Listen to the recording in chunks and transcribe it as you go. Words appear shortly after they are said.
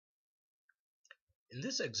In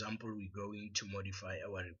this example, we're going to modify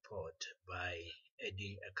our report by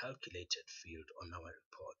adding a calculated field on our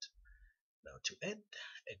report. Now, to add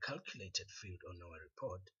a calculated field on our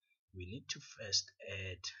report, we need to first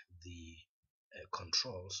add the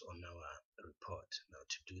controls on our report. Now,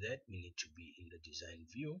 to do that, we need to be in the design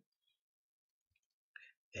view,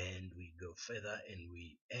 and we go further and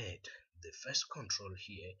we add the first control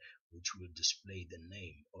here, which will display the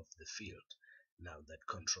name of the field. Now, that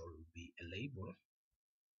control will be a label.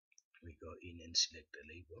 We go in and select a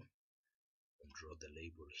label and draw the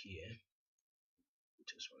label here. We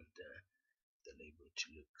just want the label to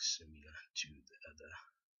look similar to the other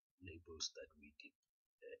labels that we did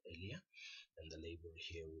earlier, and the label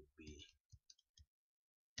here would be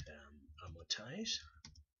amortize.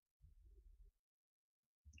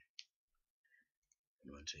 And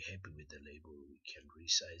once we're happy with the label, we can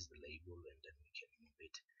resize the label and then we can move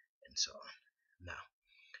it and so on. Now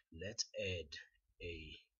let's add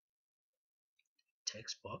a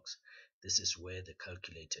text box. This is where the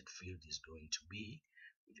calculated field is going to be.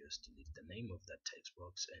 We just delete the name of that text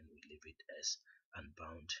box and we leave it as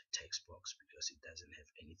unbound text box because it doesn't have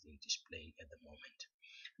anything displaying at the moment.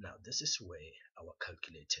 Now this is where our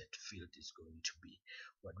calculated field is going to be.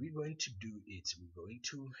 What we're going to do is we're going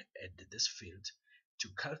to add this field to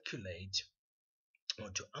calculate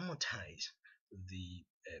or to amortize the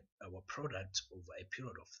our product over a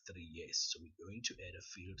period of 3 years. So we're going to add a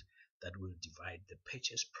field that will divide the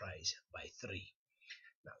purchase price by 3.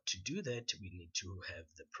 Now to do that, we need to have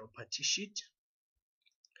the property sheet,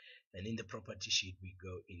 and in the property sheet we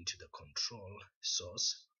go into the control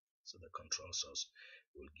source. So the control source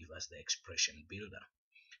will give us the expression builder.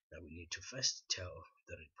 Now we need to first tell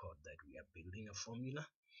the report that we are building a formula,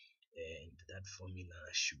 and that formula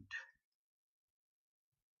should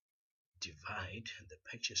divide the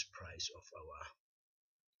purchase price of our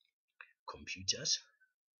computers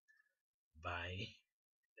by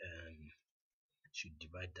should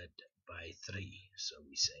divide that by 3. So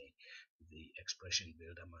we say the expression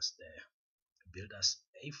builder must build us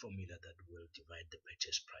a formula that will divide the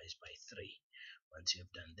purchase price by 3. Once you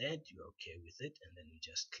have done that, you're okay with it, and then we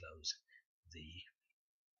just close the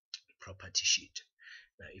property sheet.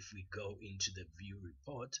 Now if we go into the view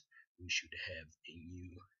report, we should have a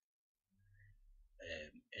new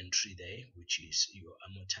entry there, which is your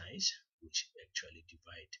amortize, which actually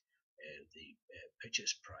divide the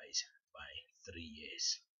purchase price by 3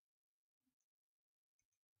 years.